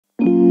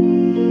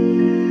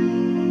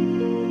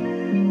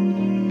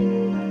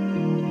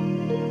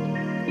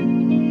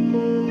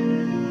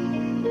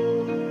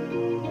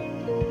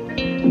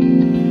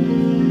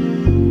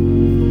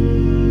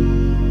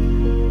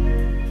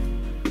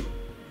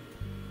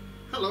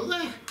Hello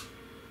there,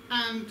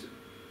 and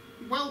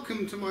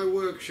welcome to my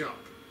workshop.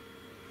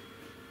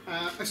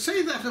 I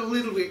say that a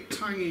little bit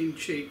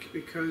tongue-in-cheek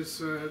because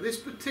this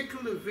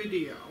particular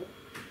video,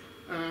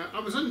 I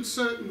was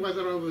uncertain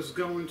whether I was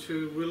going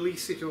to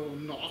release it or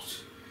not,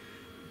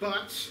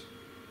 but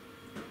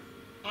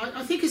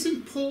I think it's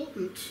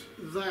important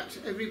that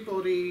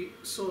everybody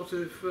sort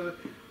of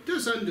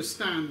does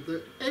understand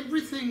that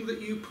everything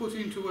that you put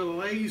into a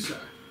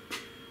laser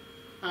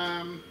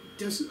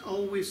doesn't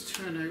always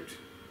turn out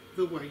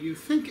the way you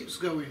think it's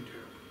going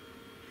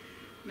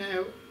to.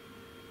 Now,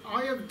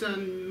 I have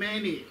done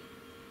many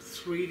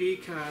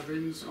 3D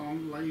carvings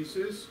on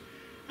lasers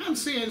and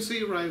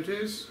CNC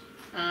routers,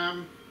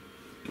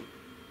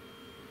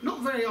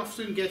 not very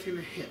often getting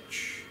a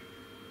hitch.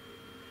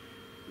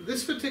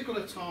 This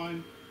particular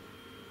time,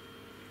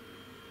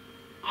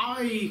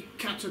 I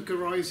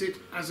categorize it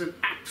as an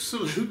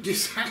absolute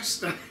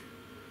disaster.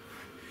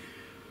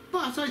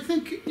 But I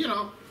think, you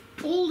know,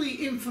 all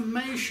the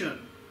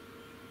information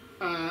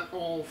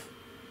of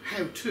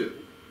how to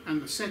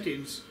and the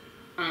settings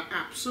are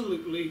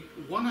absolutely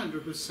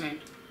 100%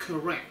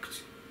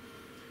 correct.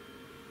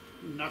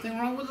 Nothing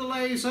wrong with the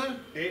laser,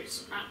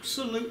 it's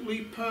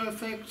absolutely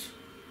perfect.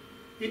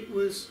 It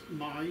was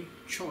my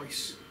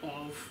choice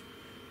of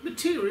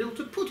material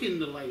to put in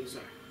the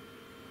laser.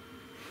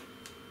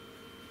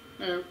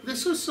 Now,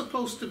 this was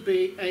supposed to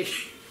be a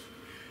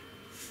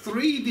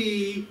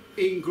 3D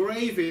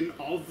engraving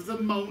of the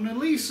Mona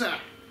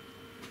Lisa,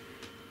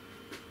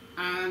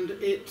 and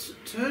it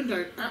turned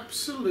out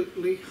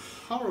absolutely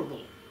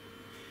horrible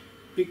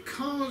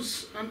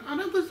because,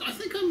 I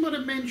think I might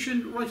have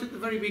mentioned right at the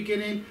very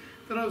beginning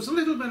that I was a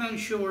little bit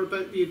unsure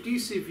about the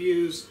adhesive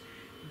used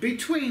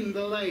between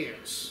the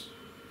layers,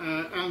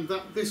 and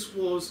that this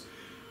was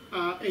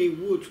a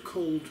wood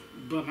called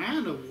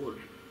banana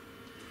wood.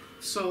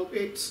 So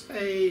it's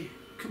a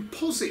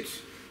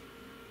composite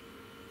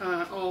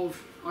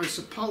of, I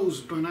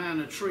suppose,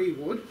 banana tree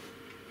wood,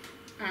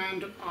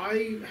 and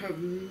I have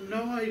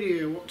no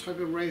idea what type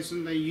of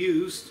resin they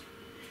used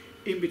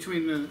in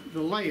between the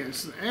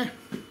layers there.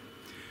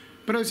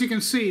 But as you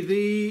can see,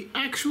 the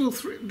actual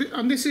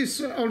and this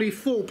is only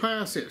 4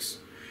 passes.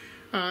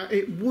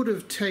 It would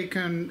have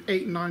taken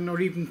 8, 9 or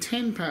even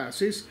 10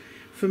 passes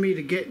for me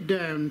to get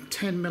down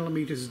 10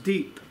 millimeters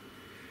deep.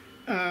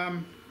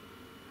 You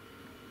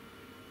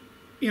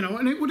know,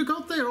 and it would have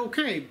got there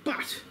okay,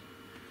 but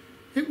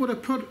it would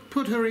have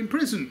put her in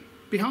prison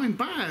behind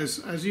bars,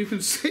 as you can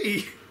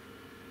see.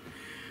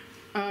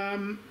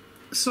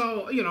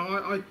 So, you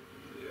know,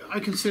 I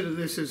consider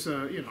this as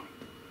you know,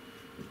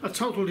 a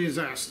total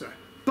disaster.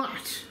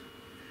 But,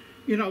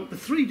 you know, the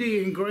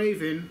 3D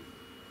engraving,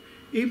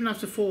 even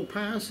after 4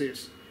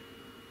 passes,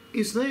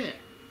 is there.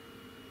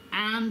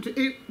 And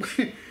it,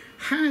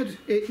 had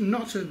it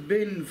not have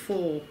been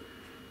for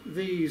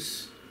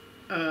these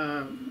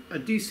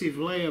adhesive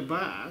layer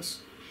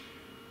bars,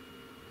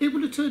 it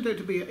would have turned out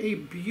to be a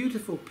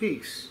beautiful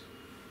piece,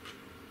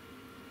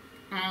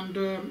 and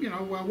you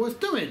know, well worth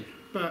doing,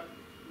 but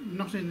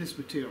not in this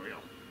material.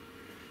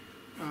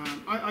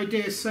 I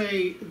dare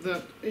say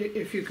that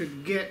if you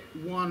could get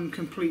one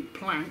complete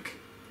plank,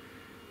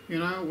 you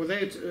know,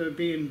 without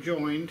being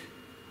joined,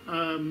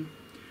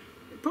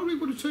 it probably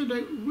would have turned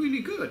out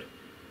really good.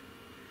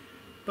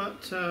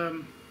 But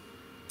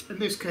in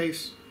this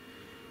case,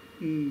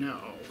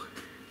 no.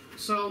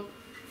 So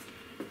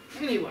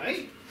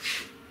anyway,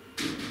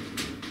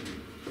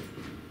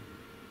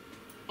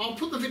 I'll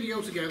put the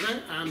video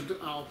together and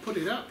I'll put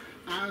it up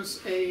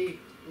as a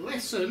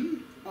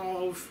lesson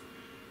of,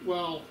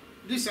 well,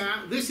 this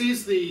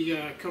is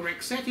the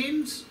correct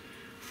settings,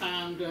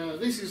 and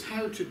this is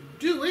how to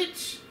do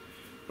it,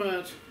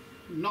 but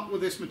not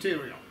with this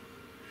material.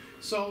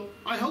 So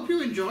I hope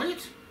you enjoy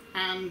it,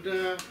 and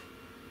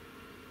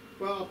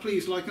well,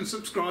 please like and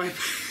subscribe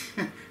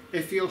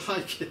if you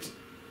like it.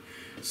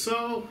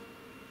 So,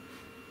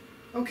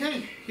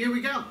 okay, here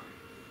we go.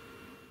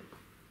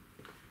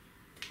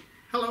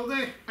 Hello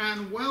there,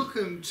 and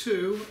welcome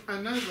to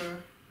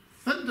another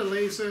Thunder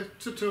Laser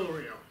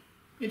tutorial.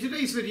 In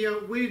today's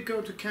video, we're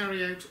going to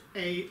carry out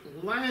a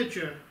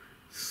larger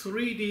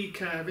 3D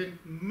carving,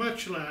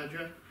 much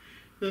larger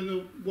than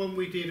the one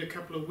we did a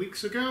couple of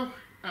weeks ago.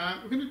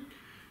 We're going to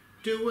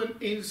do one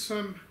in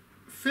some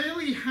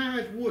fairly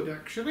hard wood,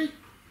 actually.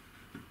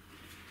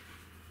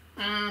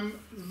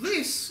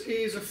 This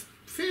is a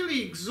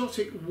fairly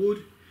exotic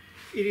wood.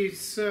 It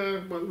is,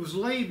 well, it was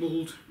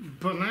labelled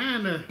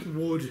banana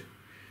wood,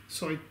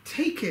 so I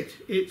take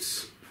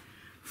it's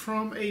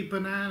from a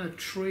banana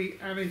tree,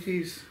 and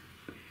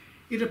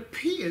it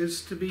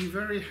appears to be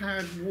very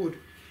hard wood.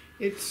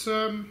 It's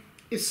sort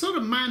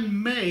of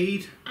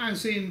man-made,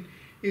 as in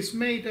it's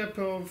made up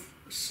of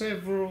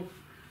several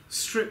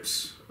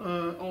strips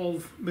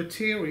of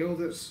material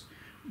that's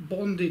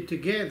bonded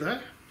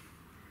together.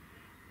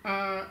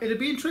 It'd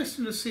be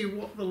interesting to see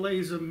what the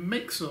laser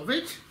makes of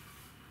it.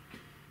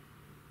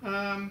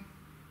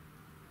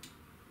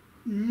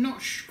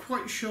 Not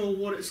quite sure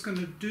what it's going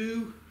to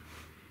do.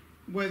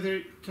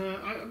 whether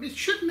it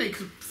should make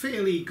a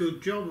fairly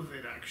good job of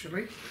it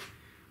actually.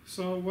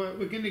 So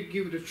we're going to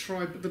give it a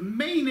try. But the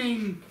main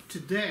aim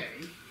today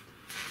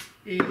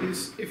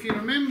is, if you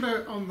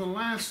remember on the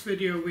last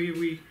video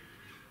we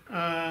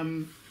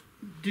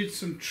did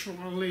some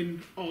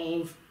trialing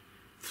of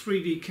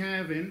 3D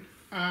carving,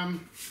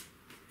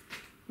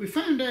 we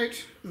found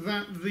out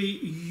that the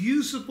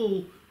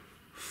usable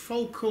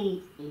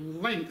focal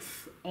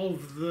length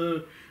of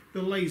the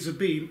laser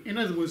beam, in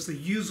other words the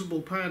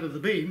usable part of the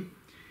beam,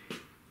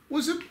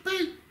 was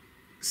about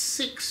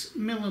 6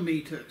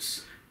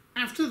 millimeters.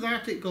 After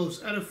that it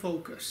goes out of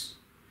focus.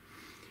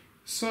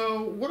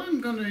 So what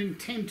I'm going to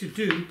intend to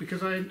do,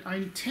 because I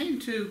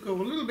intend to go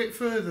a little bit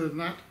further than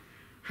that,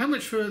 how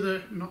much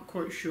further, not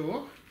quite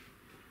sure,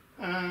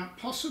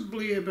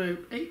 possibly about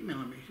 8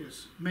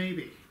 millimeters,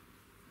 maybe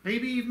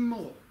even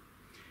more.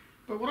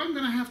 But what I'm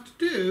going to have to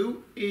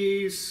do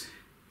is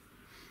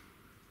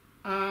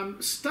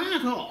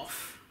start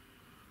off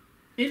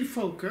in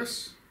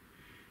focus,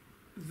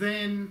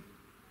 then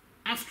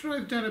after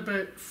I've done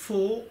about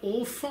 4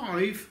 or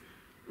 5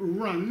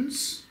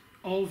 runs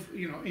of,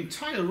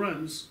 entire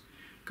runs,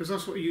 because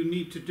that's what you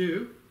need to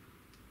do,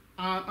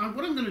 and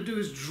what I'm going to do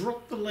is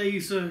drop the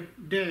laser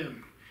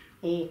down,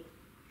 or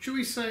should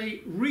we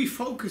say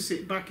refocus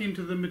it back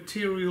into the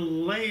material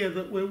layer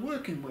that we're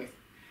working with,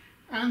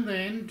 and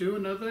then do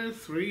another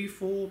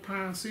 3-4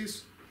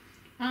 passes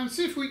and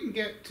see if we can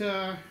get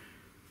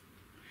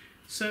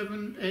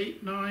 7,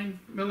 8, 9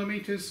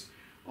 millimeters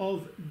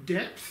of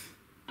depth,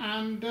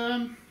 and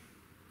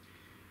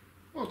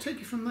I'll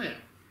take it from there.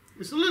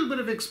 It's a little bit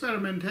of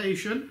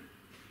experimentation.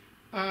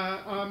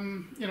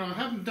 I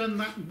haven't done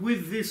that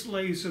with this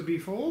laser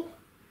before,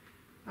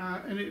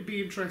 and it'd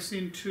be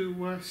interesting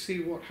to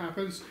see what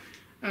happens.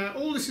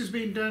 All this has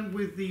been done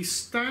with the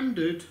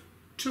standard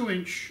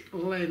 2-inch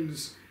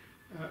lens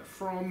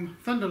from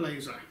Thunder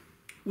Laser,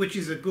 which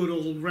is a good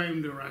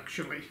all-rounder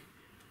actually.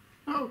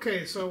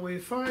 Okay, so we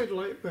fired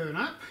Lightburn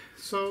up.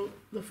 So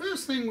the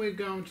first thing we're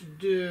going to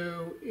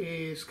do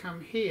is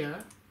come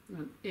here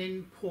and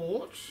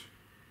import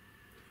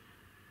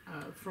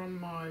from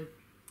my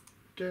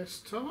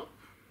desktop.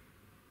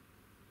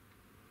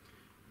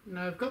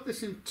 Now I've got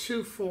this in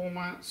 2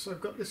 formats.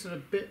 I've got this in a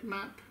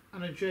bitmap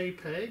and a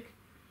JPEG.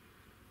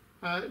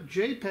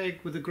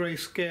 JPEG with a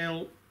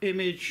grayscale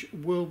image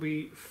will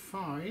be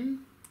fine.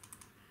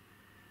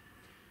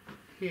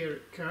 Here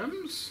it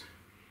comes.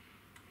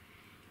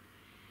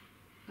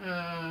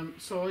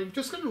 So I'm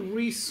just going to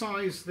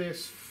resize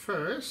this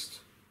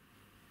first.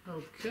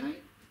 Okay.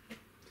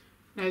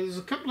 Now there's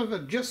a couple of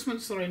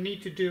adjustments that I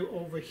need to do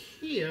over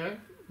here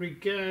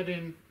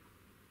regarding,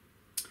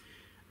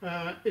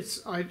 I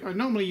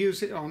normally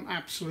use it on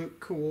absolute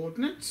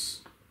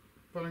coordinates,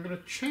 but I'm going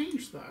to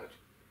change that,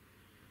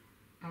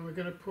 and we're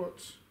going to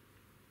put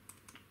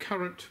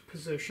current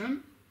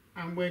position,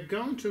 and we're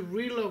going to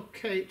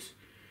relocate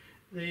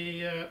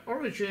the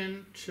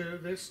origin to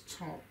this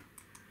top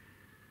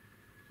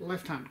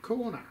left hand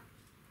corner,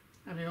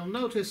 and you'll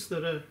notice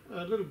that a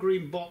little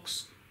green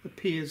box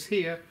appears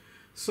here.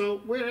 So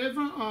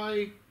wherever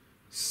I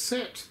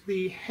set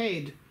the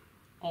head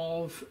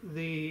of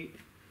the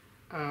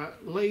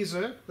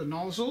laser, the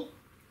nozzle,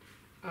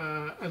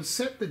 and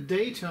set the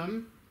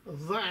datum,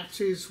 that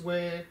is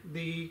where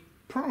the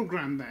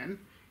program then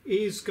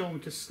is going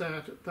to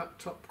start at that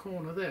top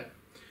corner there.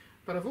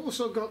 But I've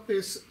also got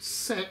this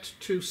set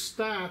to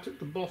start at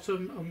the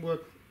bottom and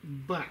work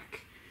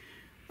back.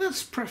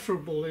 That's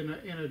preferable in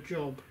a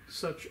job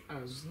such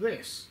as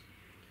this.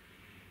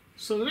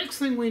 So the next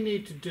thing we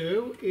need to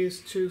do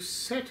is to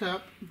set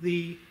up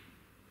the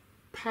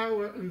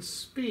power and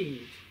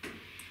speed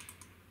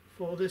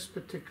for this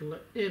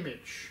particular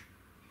image.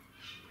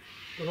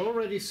 We've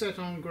already set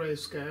on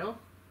grayscale.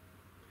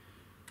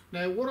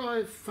 Now what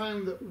I've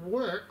found that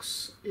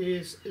works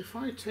is if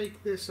I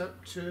take this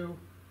up to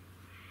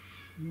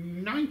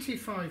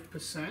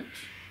 95%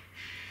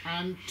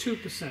 and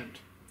 2%,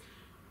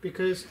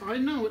 because I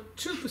know at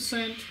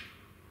 2%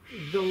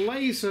 the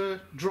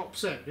laser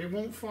drops out, it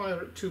won't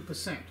fire at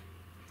 2%.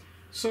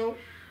 So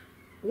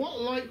what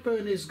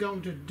Lightburn is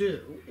going to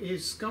do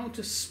is going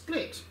to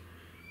split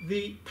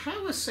the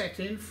power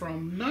setting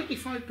from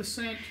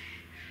 95%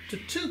 to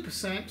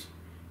 2%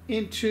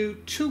 into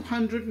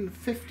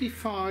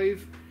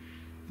 255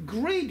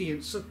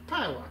 gradients of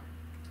power,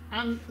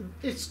 and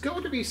it's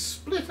going to be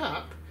split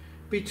up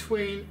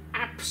between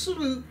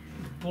absolute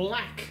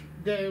black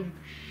down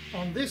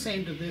on this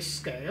end of this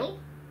scale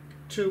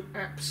to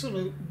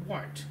absolute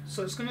white.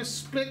 So it's going to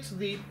split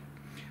the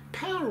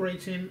power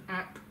rating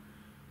up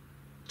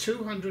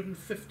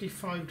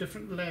 255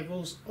 different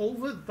levels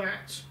over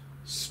that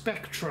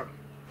spectrum.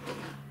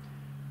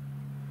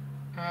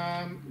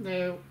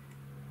 Now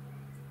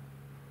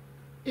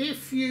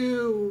if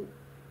you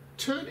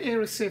turn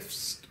air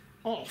assist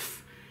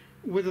off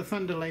with a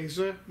Thunder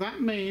laser,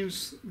 that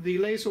means the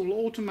laser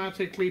will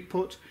automatically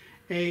put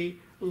a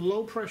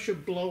low pressure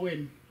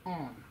blow-in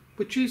on,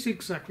 which is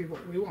exactly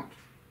what we want.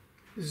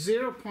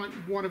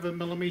 0.1 of a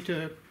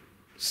millimeter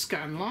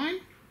scan line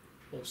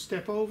or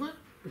step over,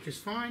 which is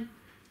fine.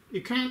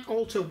 You can't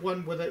alter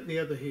one without the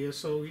other here,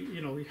 so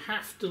you know you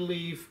have to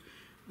leave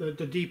the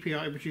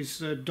DPI, which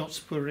is dots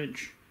per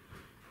inch,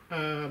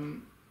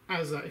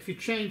 as that. If you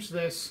change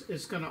this,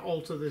 it's going to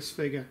alter this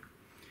figure,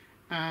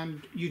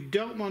 and you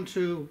don't want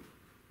to,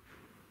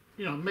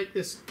 you know, make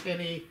this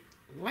any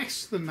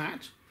less than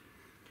that,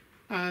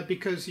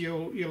 because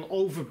you'll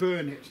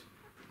overburn it,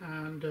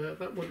 and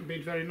that wouldn't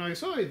be very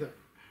nice either.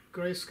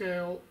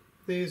 Grayscale,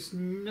 there's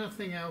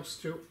nothing else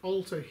to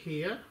alter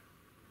here,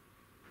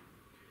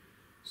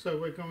 so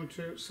we're going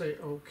to say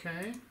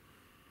OK.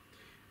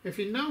 If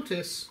you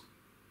notice,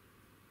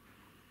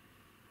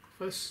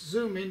 if I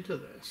zoom into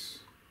this,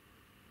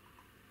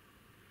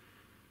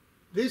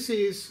 this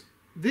is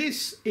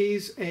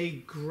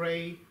a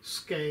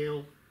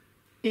grayscale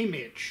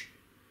image.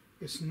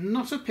 It's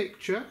not a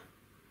picture.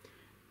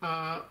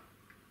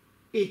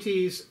 It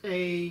is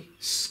a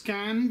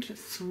scanned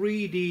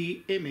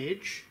 3D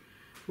image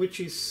which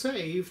is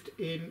saved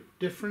in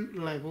different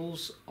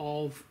levels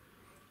of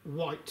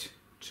white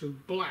to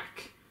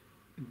black,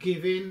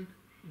 giving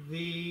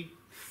the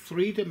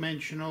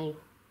three-dimensional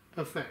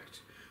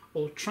effect,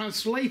 or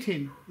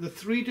translating the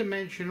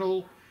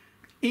three-dimensional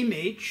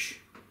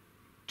image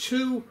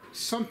to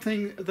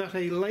something that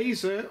a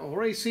laser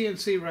or a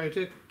CNC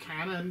router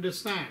can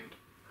understand.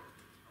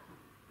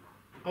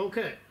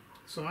 Okay,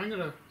 so I'm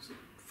going to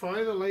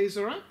fire the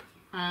laser up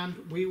and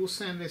we will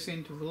send this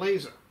into the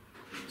laser.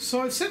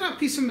 So I've set up a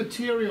piece of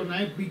material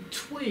now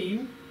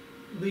between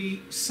the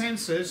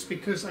sensors,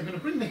 because I'm going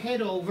to bring the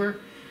head over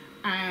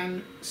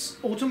and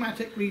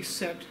automatically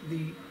set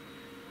the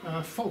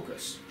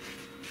focus.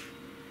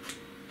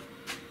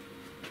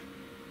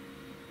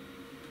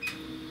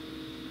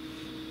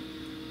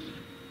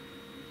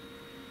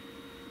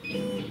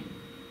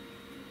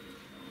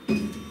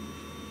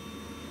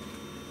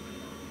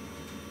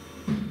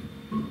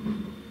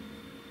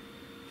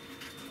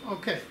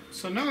 Okay,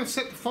 so now I've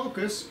set the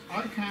focus,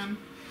 I can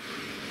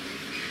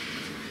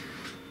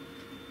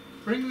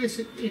bring this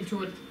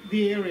into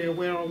the area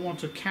where I want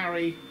to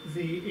carry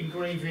the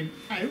engraving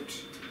out.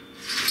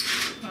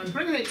 I'm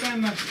bringing it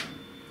down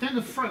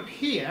the front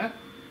here,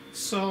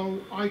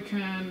 so I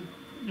can,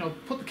 you know,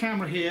 put the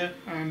camera here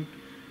and,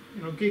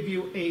 you know, give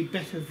you a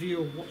better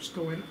view of what's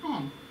going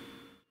on.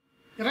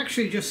 It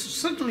actually just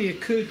suddenly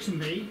occurred to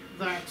me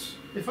that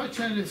if I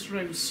turn this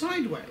around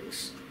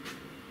sideways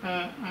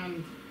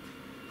and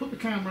put the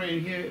camera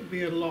in here, it'd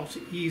be a lot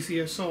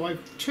easier. So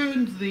I've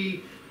turned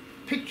the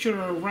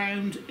picture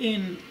around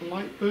in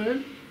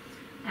Lightburn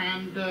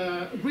and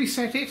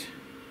reset it,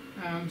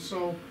 and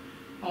so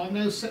I'll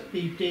now set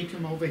the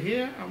datum over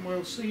here and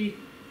we'll see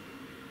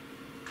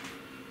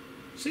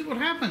what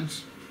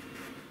happens.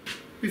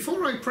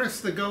 Before I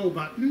press the go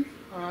button,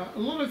 a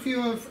lot of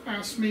you have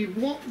asked me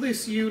what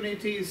this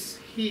unit is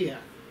here.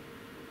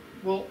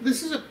 Well,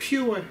 this is a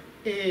pure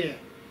air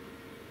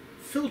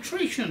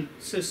filtration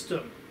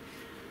system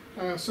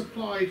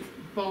supplied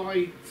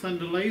by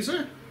Thunder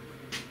Laser.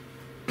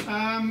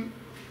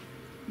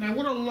 Now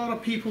what a lot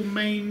of people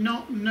may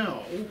not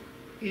know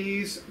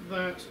is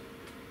that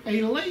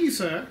a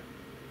laser,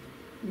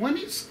 when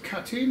it's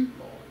cutting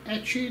or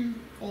etching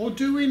or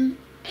doing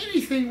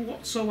anything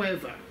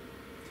whatsoever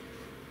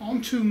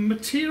onto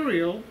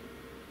material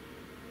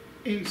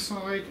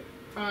inside,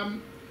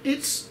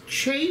 it's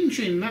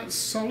changing that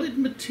solid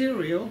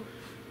material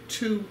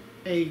to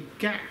a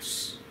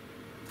gas.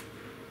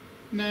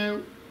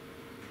 Now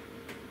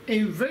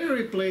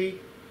invariably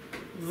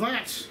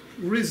that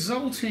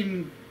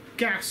resulting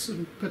gas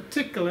and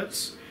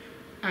particulates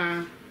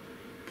are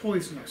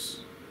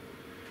poisonous.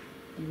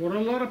 And what a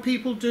lot of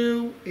people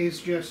do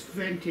is just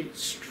vent it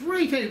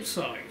straight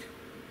outside.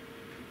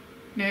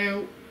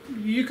 Now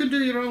you can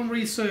do your own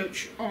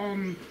research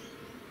on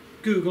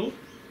Google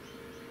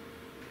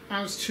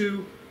as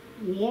to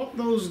what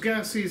those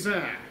gases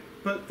are,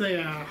 but they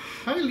are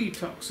highly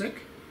toxic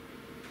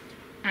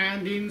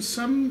and in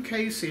some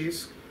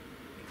cases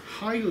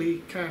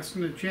highly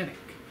carcinogenic.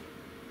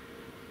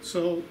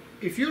 So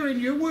if you're in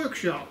your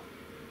workshop,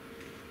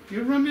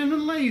 you're running a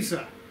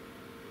laser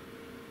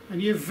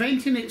and you're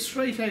venting it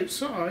straight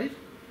outside,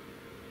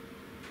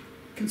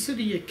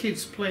 consider your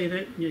kids playing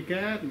out in your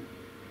garden,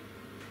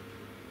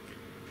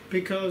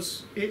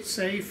 because it's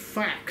a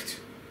fact.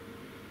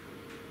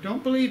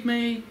 Don't believe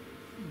me?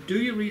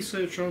 Do your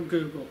research on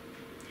Google.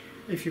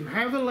 If you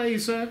have a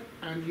laser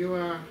and you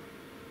are,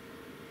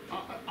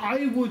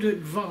 I would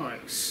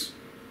advise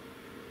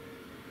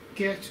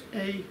get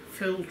a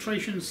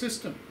filtration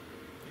system.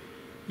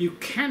 You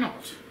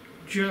cannot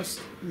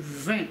just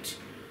vent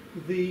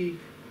the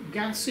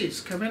gases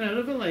coming out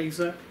of a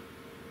laser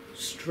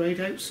straight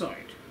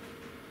outside.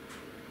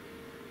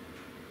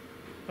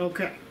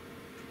 Okay,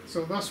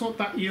 so that's what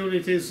that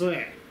unit is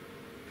there.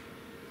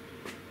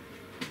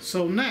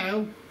 So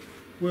now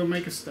we'll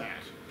make a start.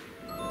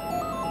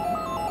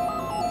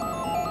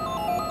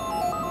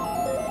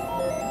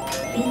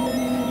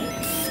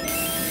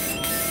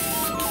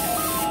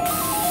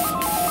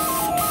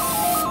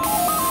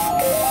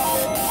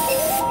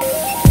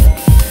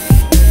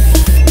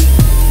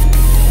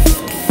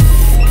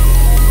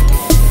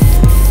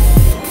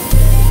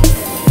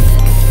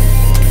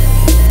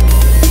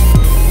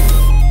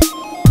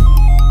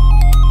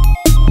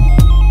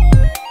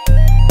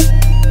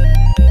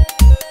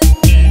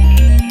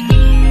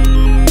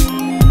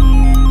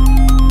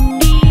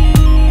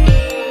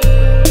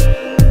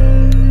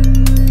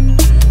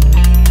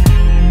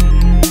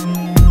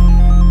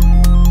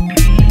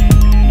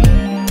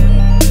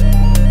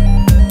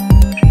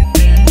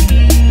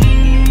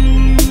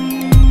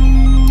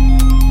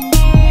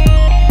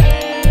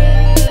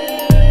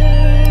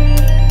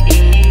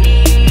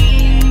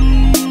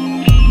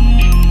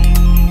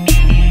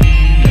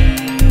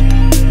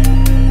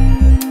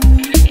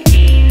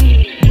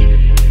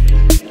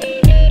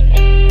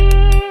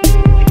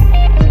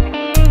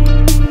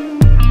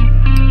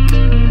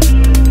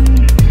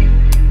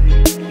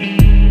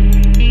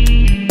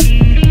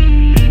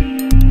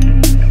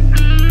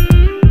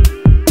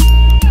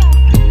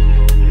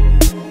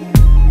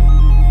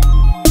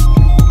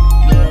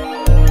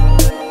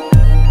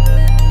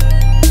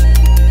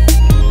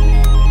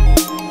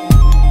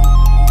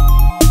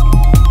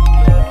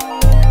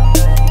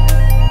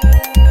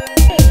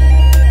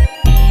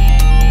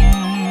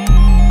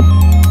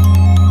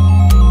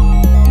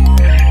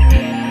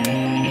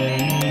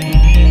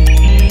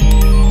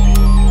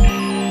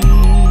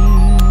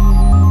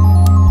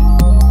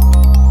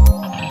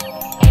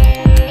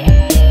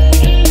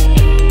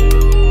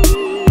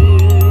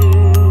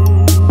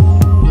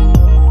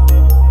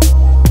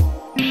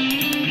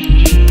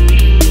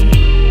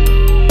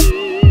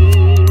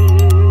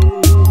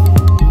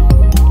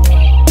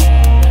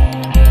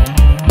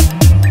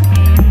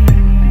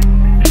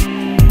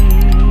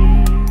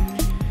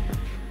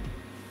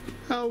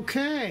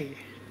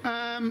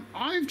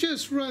 I've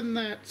just run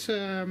that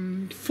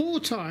 4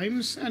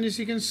 times, and as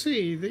you can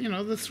see, the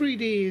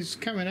 3D is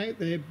coming out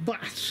there,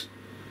 but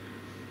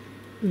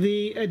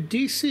the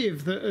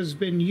adhesive that has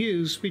been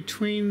used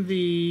between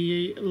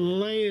the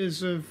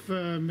layers of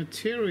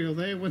material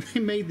there when they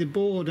made the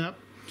board up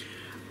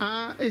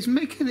is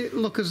making it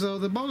look as though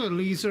the Mona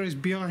Lisa is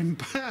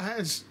behind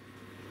bars.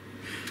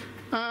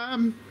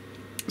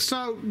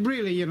 So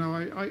really,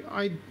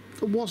 I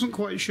wasn't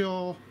quite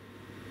sure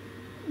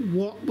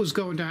what was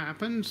going to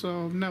happen,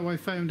 so now I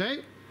found out.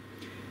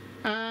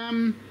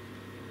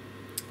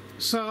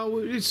 So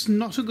it's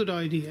not a good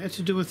idea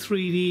to do a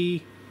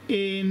 3D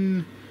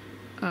in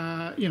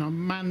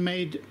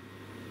man-made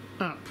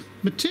up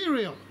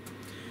material,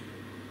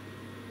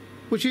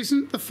 which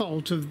isn't the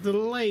fault of the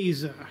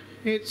laser,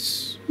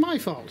 it's my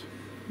fault.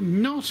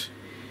 Not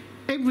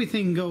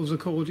everything goes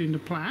according to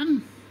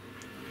plan.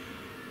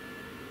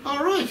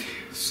 Alright,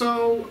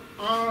 so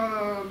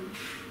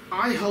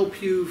I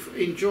hope you've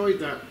enjoyed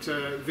that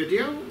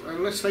video.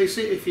 Let's face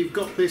it, if you've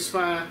got this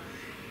far,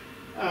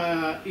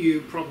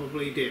 you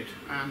probably did.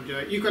 And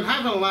you can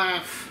have a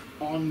laugh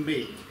on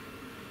me,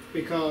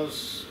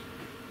 because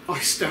I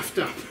stuffed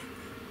up.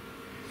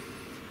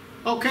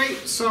 Okay,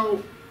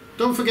 so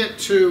don't forget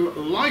to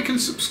like and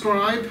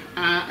subscribe,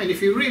 and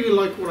if you really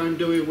like what I'm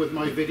doing with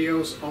my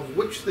videos, of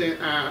which there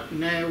are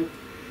now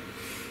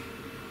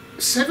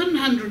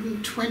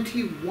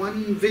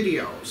 721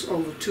 videos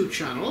over 2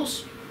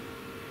 channels,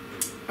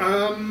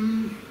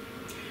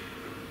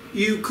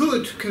 you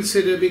could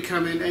consider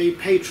becoming a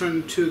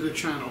patron to the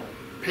channel.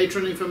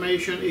 Patron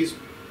information is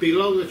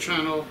below the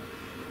channel.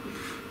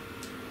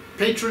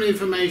 Patron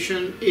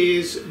information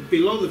is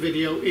below the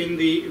video in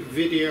the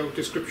video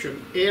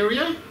description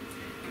area.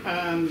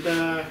 And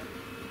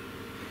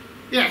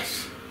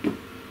yes,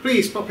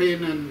 please pop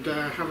in and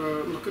have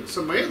a look at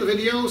some of my other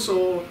videos,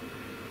 or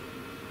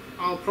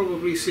I'll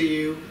probably see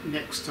you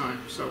next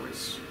time. So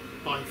it's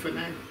bye for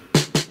now.